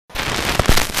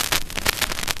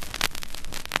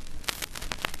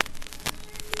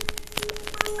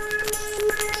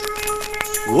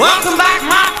Welcome back,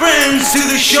 my friends, to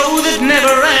the show that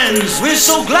never ends. We're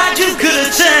so glad you could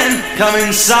attend. Come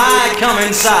inside, come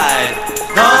inside.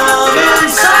 Come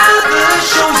inside, the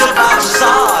show's about to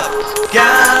start.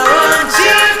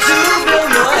 Guaranteed to blow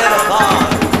your head apart.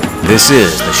 This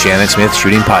is the Shannon Smith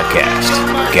Shooting Podcast.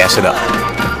 Gas it up.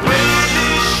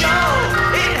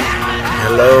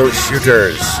 Hello,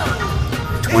 shooters.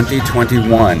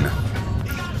 2021.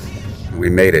 We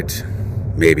made it.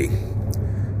 Maybe.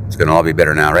 It's going to all be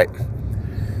better now, right?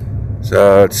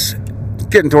 So it's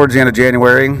getting towards the end of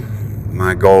January.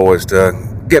 My goal was to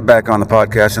get back on the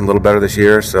podcast a little better this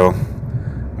year, so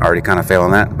already kind of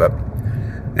failing that, but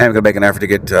I'm going to make an effort to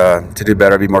get to do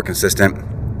better, be more consistent.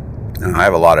 I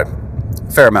have a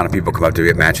fair amount of people come up to me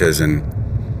at matches and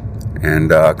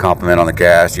compliment on the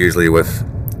cast, usually with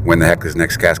when the heck is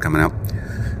next cast coming out.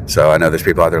 So I know there's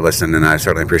people out there listening, and I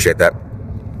certainly appreciate that.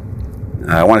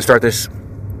 I want to start this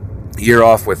year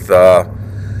off with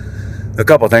a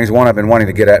couple of things. One I've been wanting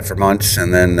to get at for months,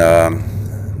 and then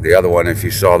the other one, if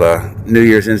you saw the New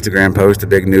Year's Instagram post, the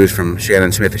big news from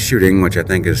Shannon Smith Shooting, which I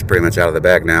think is pretty much out of the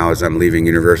bag now, is I'm leaving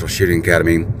Universal Shooting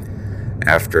Academy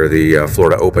after the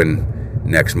Florida Open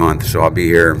next month. So I'll be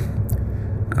here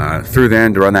through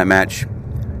then to run that match,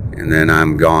 and then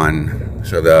I'm gone.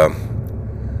 So the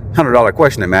 $100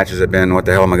 question at matches have been, what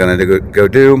the hell am I going to go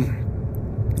do?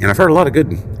 And I've heard a lot of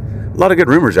good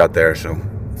rumors out there, so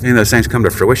if any of those things come to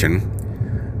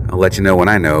fruition, I'll let you know when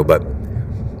I know. But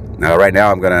right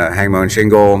now I'm going to hang my own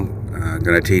shingle, going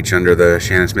to teach under the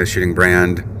Shannon Smith Shooting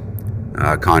brand,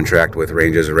 contract with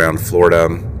ranges around Florida,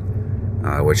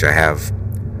 which I have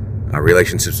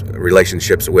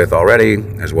relationships with already,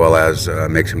 as well as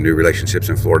make some new relationships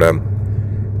in Florida.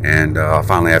 And I'll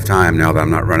finally have time, now that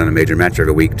I'm not running a major match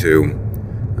every week, to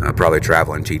probably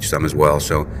travel and teach some as well.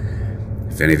 So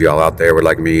if any of y'all out there would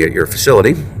like me at your facility,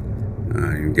 you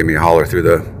can give me a holler through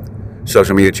the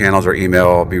social media channels or email.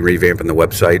 I'll be revamping the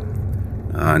website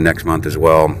next month as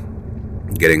well,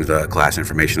 getting the class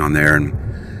information on there and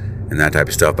that type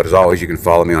of stuff. But as always, you can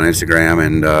follow me on Instagram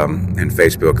and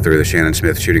Facebook through the Shannon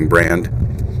Smith Shooting brand,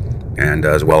 and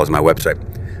as well as my website.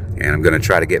 And I'm going to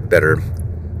try to get better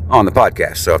on the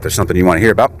podcast. So if there's something you want to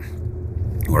hear about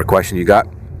or a question you got,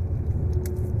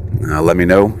 let me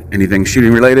know. Anything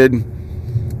shooting related.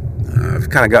 I've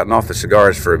kind of gotten off the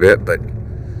cigars for a bit, but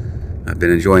I've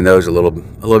been enjoying those a little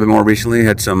bit more recently.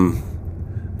 Had some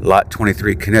Lot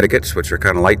 23 Connecticut's, which are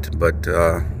kind of light, but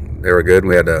they were good.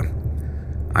 We had a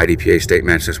IDPA state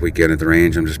match this weekend at the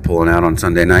range. I'm just pulling out on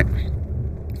Sunday night.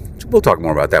 So we'll talk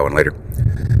more about that one later.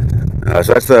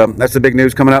 So that's the big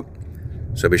news coming up.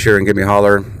 So be sure and give me a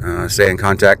holler, stay in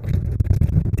contact,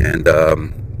 and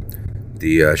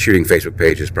the shooting Facebook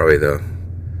page is probably the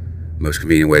most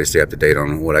convenient way to stay up to date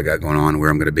on what I got going on, where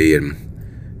I'm going to be, and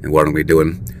what I'm going to be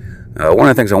doing. One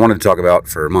of the things I wanted to talk about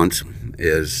for months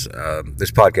is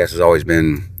this podcast has always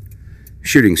been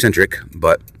shooting centric,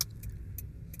 but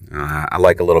I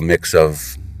like a little mix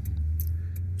of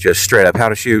just straight up how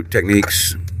to shoot,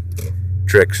 techniques,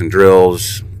 tricks and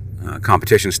drills,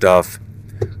 competition stuff,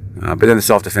 but then the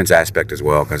self-defense aspect as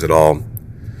well, because it all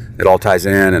ties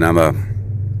in, and I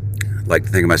like to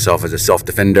think of myself as a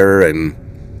self-defender,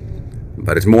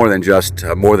 but it's more than just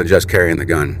carrying the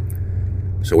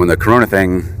gun. So when the Corona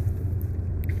thing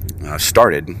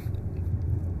started,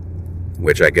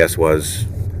 which I guess was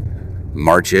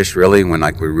March-ish, really, when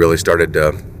we really started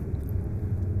to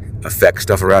affect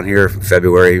stuff around here,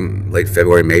 late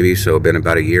February maybe. So it's been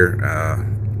about a year,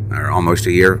 or almost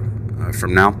a year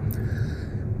from now.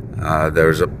 There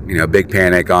was a big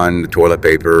panic on the toilet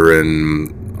paper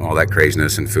and all that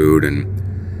craziness and food, and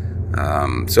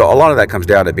so a lot of that comes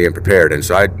down to being prepared. And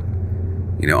so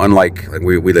unlike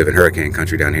we live in hurricane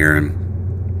country down here, and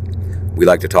we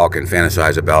like to talk and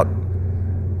fantasize about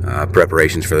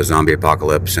preparations for the zombie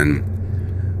apocalypse,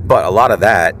 but a lot of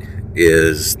that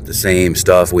is the same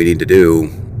stuff we need to do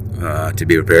to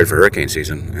be prepared for hurricane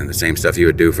season, and the same stuff you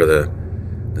would do for the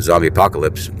zombie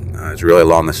apocalypse. It's really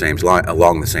along the same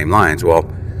lines. Well,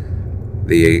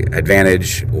 the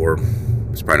advantage, or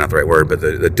it's probably not the right word, but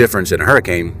the difference in a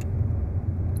hurricane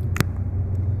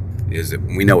is that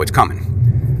we know it's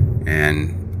coming,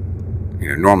 and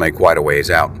normally quite a ways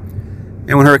out.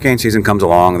 And when hurricane season comes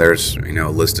along, there's a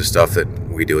list of stuff that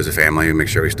we do as a family. We make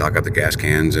sure we stock up the gas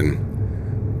cans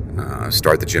and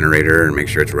start the generator and make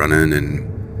sure it's running,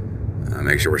 and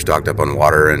make sure we're stocked up on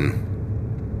water and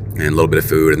a little bit of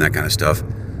food and that kind of stuff.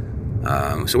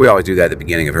 So we always do that at the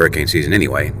beginning of hurricane season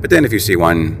anyway. But then if you see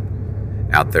one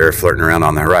out there flirting around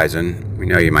on the horizon,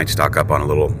 you might stock up on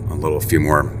a few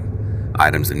more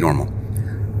items than normal.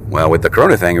 Well, with the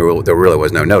Corona thing, there really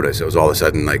was no notice. It was all of a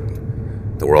sudden like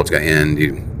the world's going to end.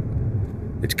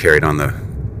 It's carried on the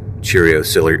Cheerio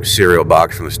cereal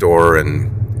box from the store,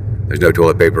 and there's no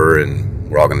toilet paper, and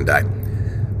we're all going to die.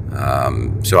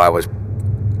 So I was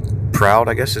proud,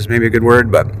 I guess is maybe a good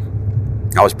word, but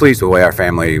I was pleased with the way our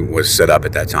family was set up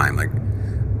at that time. Like,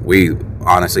 we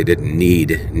honestly didn't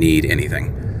need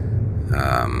anything.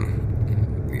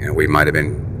 We might have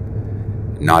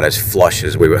been not as flush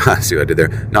as we would, see what I did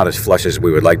there, not as flush as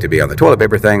we would like to be on the toilet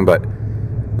paper thing, but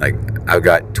like, I've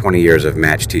got 20 years of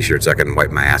Match t-shirts I can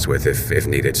wipe my ass with if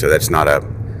needed. So that's not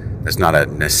a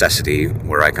necessity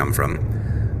where I come from,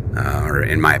 or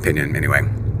in my opinion anyway.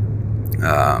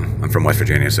 I'm from West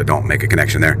Virginia, so don't make a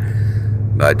connection there.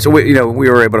 But so we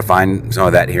were able to find some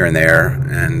of that here and there,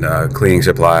 and cleaning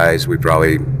supplies we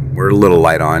probably were a little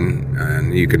light on,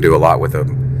 and you can do a lot with a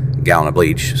gallon of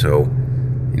bleach. So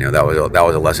that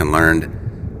was a lesson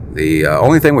learned. The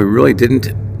only thing we really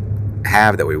didn't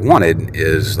have that we wanted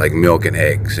is like milk and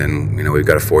eggs, and we've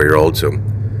got a 4-year-old, so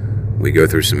we go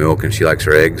through some milk, and she likes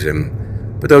her eggs,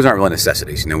 but those aren't really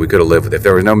necessities. We could have lived with it. If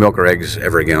there was no milk or eggs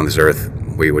ever again on this earth,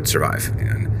 we would survive.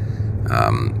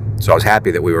 And so I was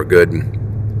happy that we were good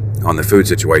on the food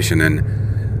situation. And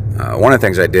one of the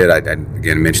things I did, I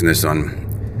again mentioned this on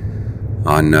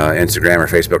Instagram or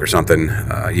Facebook or something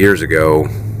years ago.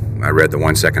 I read the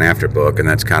 1 Second After book, and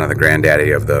that's kind of the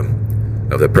granddaddy of the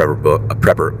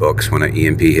prepper books, when an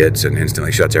EMP hits and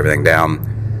instantly shuts everything down.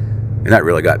 And that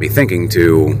really got me thinking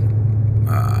to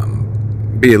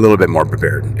be a little bit more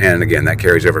prepared. And again, that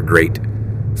carries over great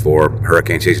for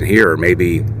hurricane season here, or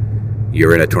maybe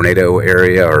you're in a tornado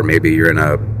area, or maybe you're in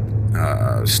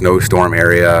a snowstorm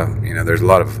area. There's a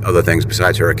lot of other things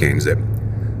besides hurricanes, that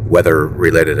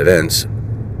weather-related events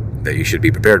that you should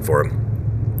be prepared for.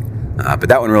 But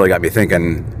that one really got me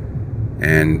thinking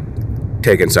and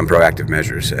taking some proactive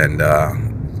measures. And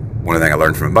one of the things I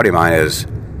learned from a buddy of mine is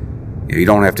you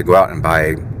don't have to go out and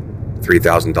buy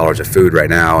 $3,000 of food right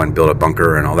now and build a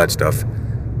bunker and all that stuff.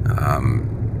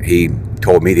 He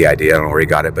told me the idea, I don't know where he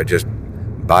got it, but just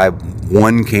buy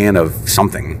 1 can of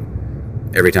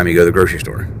something every time you go to the grocery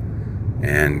store,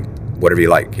 and whatever you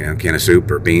like, a can of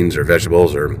soup or beans or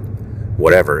vegetables or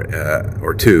whatever,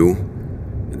 or 2.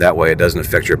 That way it doesn't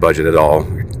affect your budget at all.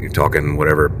 You're talking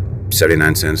whatever,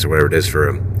 79 cents or whatever it is for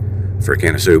a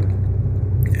can of soup.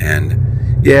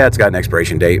 And yeah, it's got an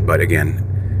expiration date, but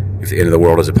again, if the end of the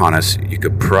world is upon us, you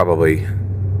could probably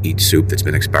eat soup that's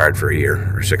been expired for a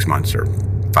year or 6 months or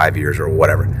 5 years or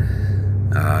whatever.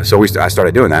 So I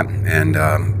started doing that, and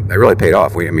it really paid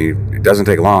off. It doesn't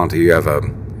take long until you have a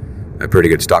pretty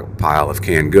good stockpile of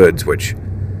canned goods, which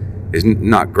is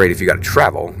not great if you got to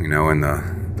travel, in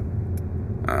the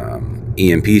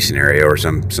EMP scenario or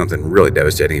something really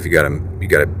devastating. If you got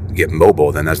to get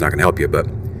mobile, then that's not going to help you. But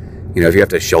if you have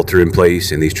to shelter in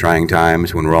place in these trying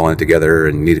times when we're all in it together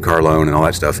and need a car loan and all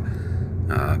that stuff,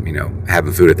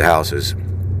 having food at the house is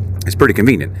pretty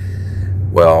convenient.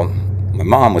 Well, my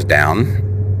mom was down.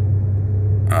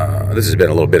 This has been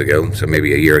a little bit ago, so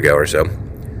maybe a year ago or so,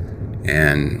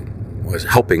 and was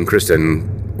helping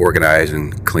Kristen organize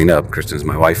and clean up. Kristen's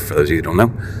my wife, for those of you who don't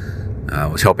know.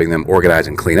 Was helping them organize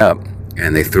and clean up,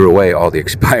 and they threw away all the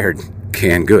expired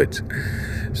canned goods.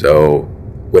 So,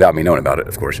 without me knowing about it,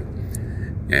 of course.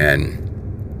 And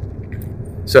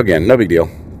so again, no big deal.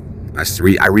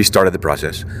 I restarted the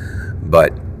process,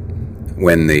 but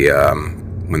when the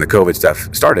COVID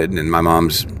stuff started, and my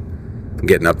mom's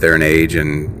getting up there in age,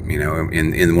 and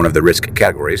in one of the risk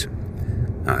categories,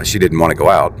 she didn't want to go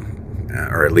out,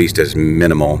 or at least as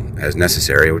minimal as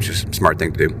necessary, which is a smart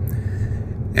thing to do.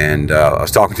 And I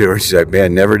was talking to her, and she said,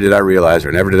 "Man, never did I realize,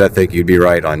 or never did I think you'd be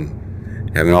right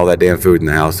on having all that damn food in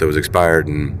the house that was expired."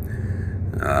 And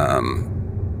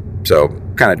so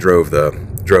kind of drove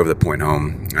the point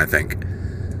home, I think.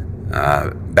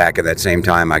 Back at that same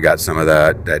time, I got some of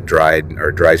that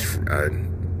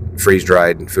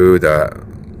freeze-dried food.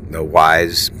 The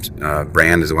Wise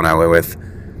brand is the one I went with,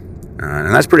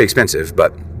 and that's pretty expensive,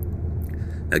 but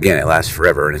again, it lasts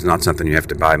forever, and it's not something you have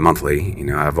to buy monthly.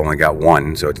 I've only got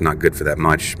one, so it's not good for that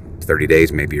much, 30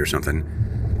 days maybe or something.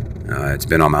 It's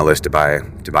been on my list to buy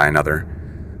another,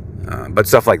 but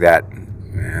stuff like that.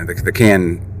 The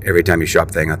can every time you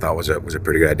shop thing, I thought was a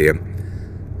pretty good idea.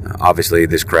 Obviously,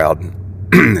 this crowd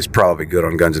is probably good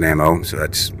on guns and ammo, so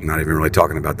that's not even really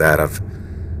talking about that. I've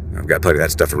got plenty of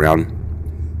that stuff around.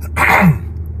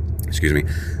 Excuse me.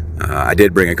 I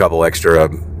did bring a couple extra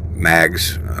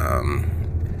mags,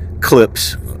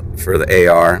 clips for the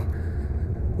AR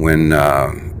when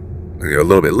a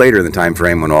little bit later in the time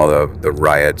frame, when all the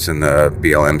riots and the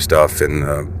BLM stuff and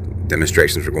the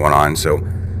demonstrations were going on. So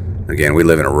again, we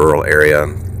live in a rural area.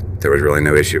 There was really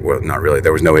no issue. Well, not really.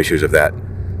 There was no issues of that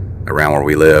around where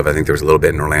we live. I think there was a little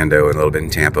bit in Orlando and a little bit in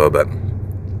Tampa, but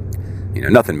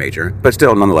nothing major. But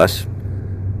still, nonetheless,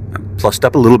 I'm plussed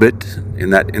up a little bit in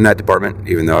that department,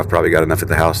 even though I've probably got enough at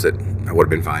the house that I would have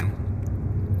been fine.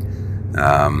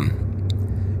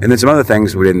 And then some other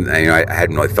things I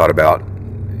hadn't really thought about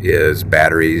is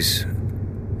batteries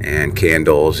and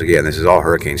candles. Again, this is all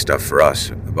hurricane stuff for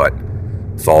us, but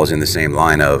falls in the same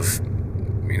line of,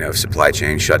 supply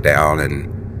chain shut down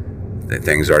and that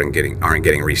things aren't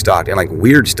getting restocked. And like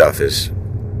weird stuff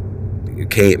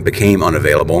became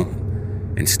unavailable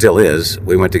and still is.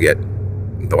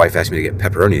 The wife asked me to get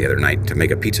pepperoni the other night to make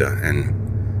a pizza,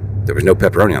 and there was no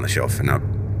pepperoni on the shelf. And I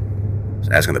was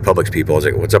asking the Publix people, I was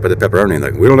like, what's up with the pepperoni? And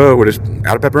they're like, we don't know, we're just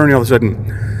out of pepperoni all of a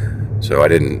sudden. So I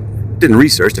didn't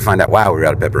research to find out why we were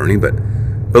out of pepperoni, but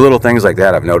the little things like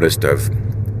that I've noticed have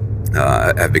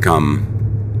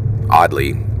become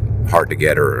oddly hard to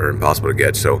get or impossible to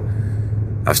get. So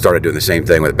I've started doing the same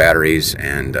thing with batteries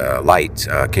and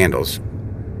candles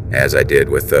as I did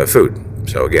with food.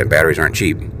 So again, batteries aren't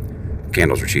cheap.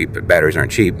 Candles are cheap, but batteries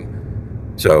aren't cheap.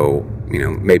 So,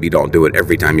 maybe don't do it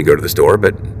every time you go to the store,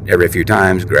 but every few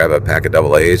times, grab a pack of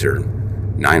AA's or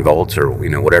 9 volts or,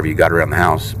 whatever you got around the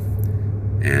house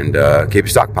and keep a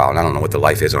stockpile. And I don't know what the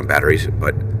life is on batteries,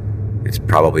 but it's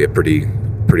probably a pretty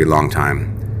long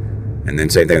time. And then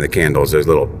same thing with the candles. There's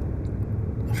little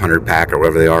 100 pack or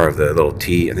whatever they are of the little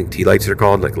tea lights they're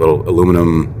called, like a little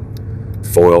aluminum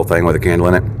foil thing with a candle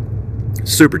in it.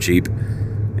 Super cheap.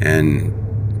 And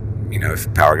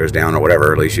if power goes down or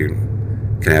whatever, at least you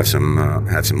can have some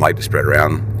light to spread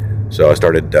around. So I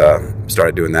started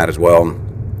doing that as well.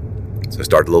 So I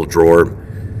started a little drawer,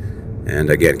 and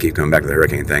again, keep coming back to the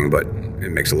hurricane thing, but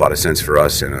it makes a lot of sense for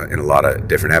us in a lot of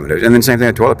different avenues. And then same thing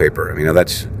with toilet paper.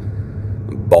 That's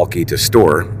bulky to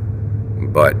store,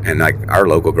 and like our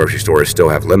local grocery stores still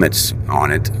have limits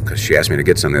on it because she asked me to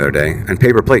get some the other day, and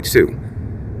paper plates too.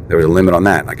 There was a limit on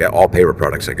that, like all paper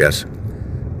products, I guess.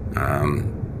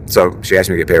 So she asked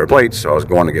me to get paper plates, so I was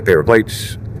going to get paper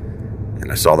plates,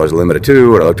 and I saw there was a limit of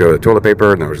 2, and I looked over the toilet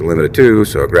paper, and there was a limit of 2,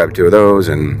 so I grabbed 2 of those,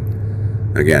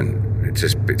 and again,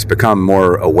 it's become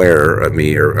more aware of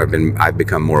me, or I've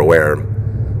become more aware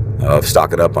of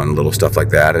stocking up on little stuff like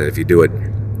that, and if you do it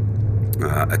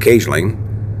occasionally,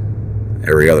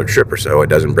 every other trip or so, it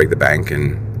doesn't break the bank,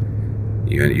 and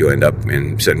you end up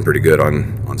sitting pretty good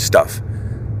on stuff.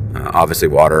 Obviously,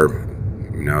 water,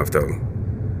 if the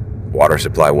water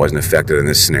supply wasn't affected in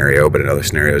this scenario, but in other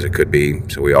scenarios it could be.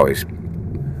 So we always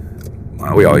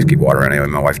keep water around anyway.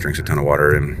 My wife drinks a ton of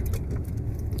water, and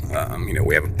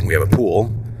we have a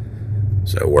pool.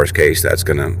 So worst case, that's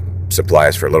gonna supply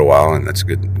us for a little while, and that's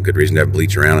a good reason to have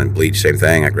bleach around. And bleach, same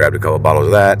thing. I grabbed a couple of bottles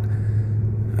of that.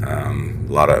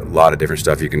 A lot of different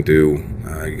stuff you can do.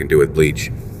 With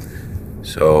bleach.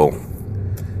 So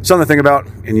something to think about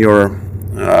in your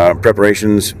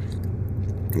preparations.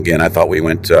 Again, I thought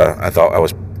I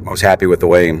was happy with the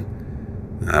way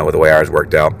ours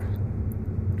worked out.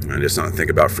 And just something to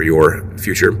think about for your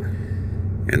future.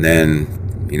 And then,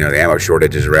 the ammo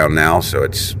shortage is around now, so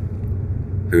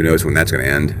who knows when that's going to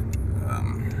end.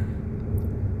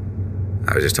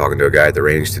 I was just talking to a guy at the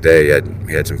range today.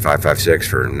 He had some 5.56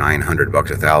 for $900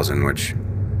 $1,000, which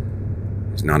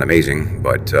is not amazing,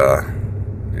 but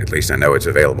at least I know it's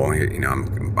available.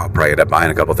 I'll probably end up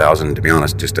buying a couple thousand, to be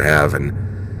honest, just to have, and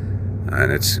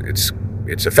it's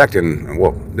affecting.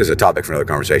 Well, this is a topic for another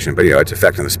conversation, but it's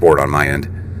affecting the sport on my end.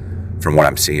 From what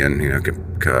I'm seeing,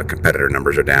 competitor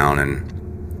numbers are down,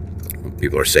 and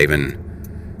people are saving.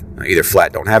 Either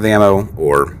flat don't have the ammo,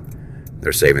 or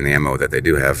they're saving the ammo that they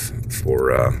do have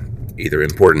for either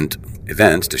important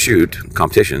events to shoot,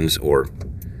 competitions, or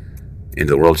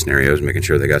into the world scenarios, making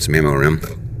sure they got some ammo around.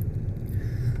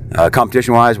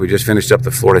 Competition-wise, we just finished up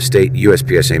the Florida State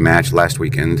USPSA match last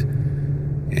weekend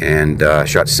and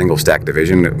shot single stack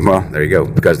division. Well, there you go,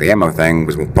 because the ammo thing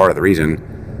was part of the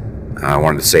reason I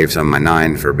wanted to save some of my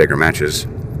 9 for bigger matches.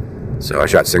 So I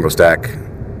shot single stack.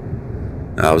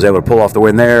 I was able to pull off the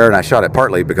win there, and I shot it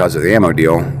partly because of the ammo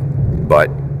deal, but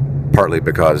partly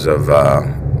because of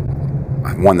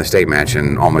I won the state match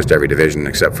in almost every division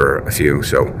except for a few,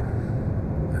 so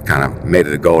I kind of made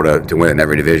it a goal to win in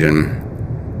every division.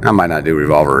 I might not do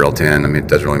revolver or L10. It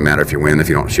doesn't really matter if you win if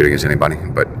you don't shoot against anybody,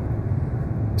 but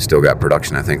still got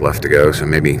production, I think, left to go, so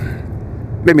maybe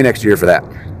next year for that.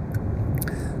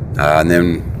 And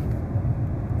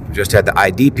then just had the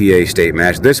IDPA state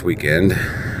match this weekend,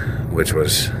 which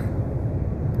was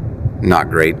not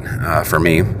great for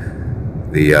me.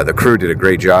 The crew did a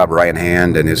great job. Ryan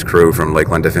Hand and his crew from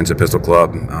Lakeland Defensive Pistol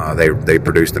Club, they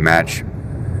produced the match.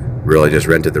 Really just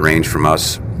rented the range from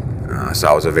us, so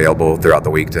I was available throughout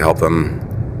the week to help them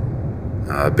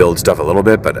build stuff a little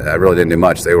bit, but I really didn't do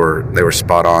much. They were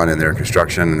spot on in their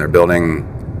construction and their building.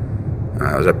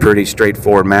 It was a pretty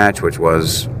straightforward match, which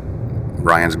was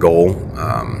Ryan's goal.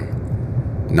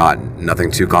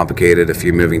 Nothing too complicated. A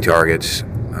few moving targets,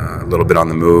 a little bit on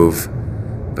the move,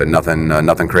 but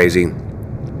nothing crazy.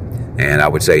 And I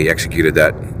would say he executed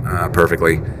that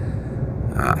perfectly.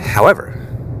 However,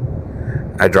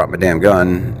 I dropped my damn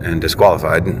gun and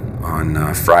disqualified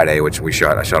on Friday, which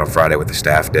I shot on Friday with the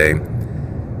staff day.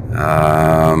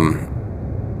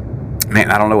 Man,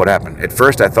 I don't know what happened. At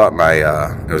first, I thought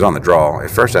it was on the draw.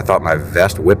 At first, I thought my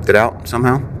vest whipped it out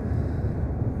somehow.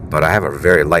 But I have a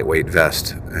very lightweight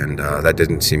vest, and that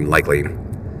didn't seem likely.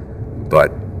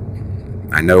 But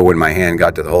I know when my hand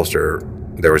got to the holster,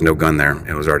 there was no gun there.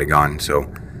 It was already gone, so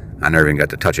I never even got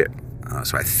to touch it.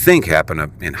 So I think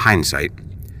happened in hindsight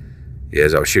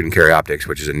is I was shooting carry optics,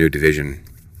 which is a new division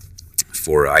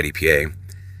for IDPA,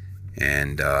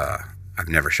 and I've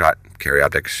never shot carry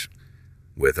optics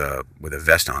with a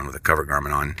vest on, with a cover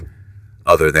garment on,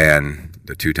 other than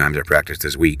the 2 times I practiced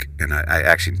this week. And I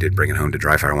actually did bring it home to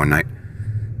dry fire one night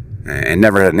and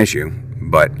never had an issue,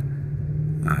 but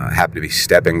happened to be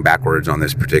stepping backwards on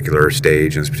this particular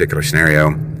stage in this particular scenario.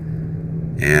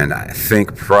 And I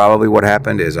think probably what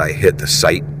happened is I hit the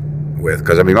sight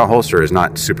because I mean my holster is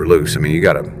not super loose. I mean you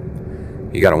gotta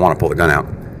want to pull the gun out.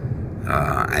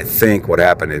 I think what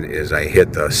happened is I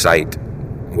hit the sight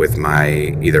with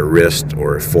my either wrist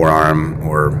or forearm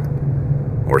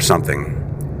or something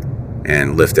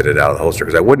and lifted it out of the holster,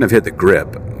 because I wouldn't have hit the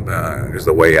grip, because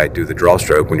the way I do the draw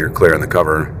stroke when you're clearing the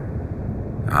cover,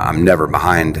 I'm never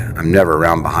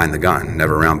around behind the gun,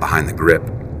 never around behind the grip.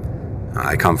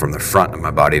 I come from the front of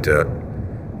my body to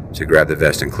grab the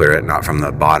vest and clear it, not from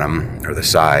the bottom or the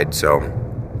side. So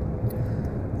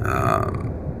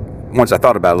once I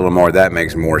thought about it a little more, that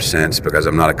makes more sense, because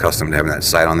I'm not accustomed to having that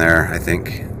sight on there, I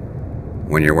think,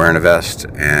 when you're wearing a vest,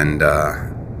 and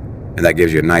that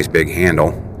gives you a nice big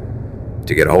handle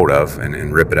to get a hold of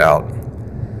and rip it out.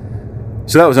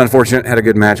 So that was unfortunate. Had a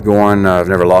good match going. I've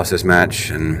never lost this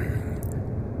match,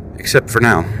 except for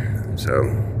now. So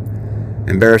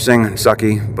embarrassing and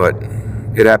sucky, but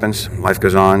it happens. Life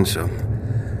goes on. So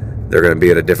they're going to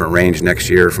be at a different range next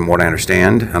year, from what I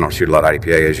understand. I don't shoot a lot of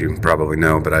IDPA, as you probably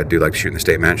know, but I do like to shoot in the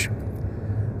state match.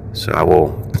 So I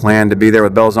will plan to be there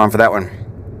with bells on for that one.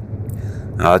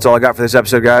 That's all I got for this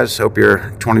episode, guys. Hope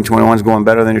your 2021 is going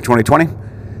better than your 2020.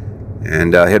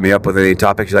 And hit me up with any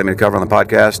topics you'd like me to cover on the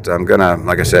podcast. I'm going to,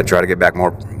 like I said, try to get back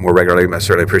more regularly. I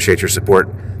certainly appreciate your support.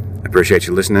 I appreciate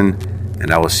you listening.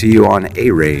 And I will see you on a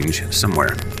range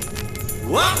somewhere.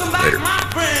 Welcome back, Later. my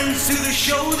friends, to the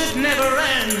show that never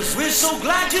ends. We're so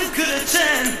glad you could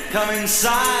attend. Come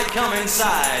inside, come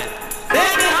inside.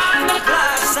 There behind the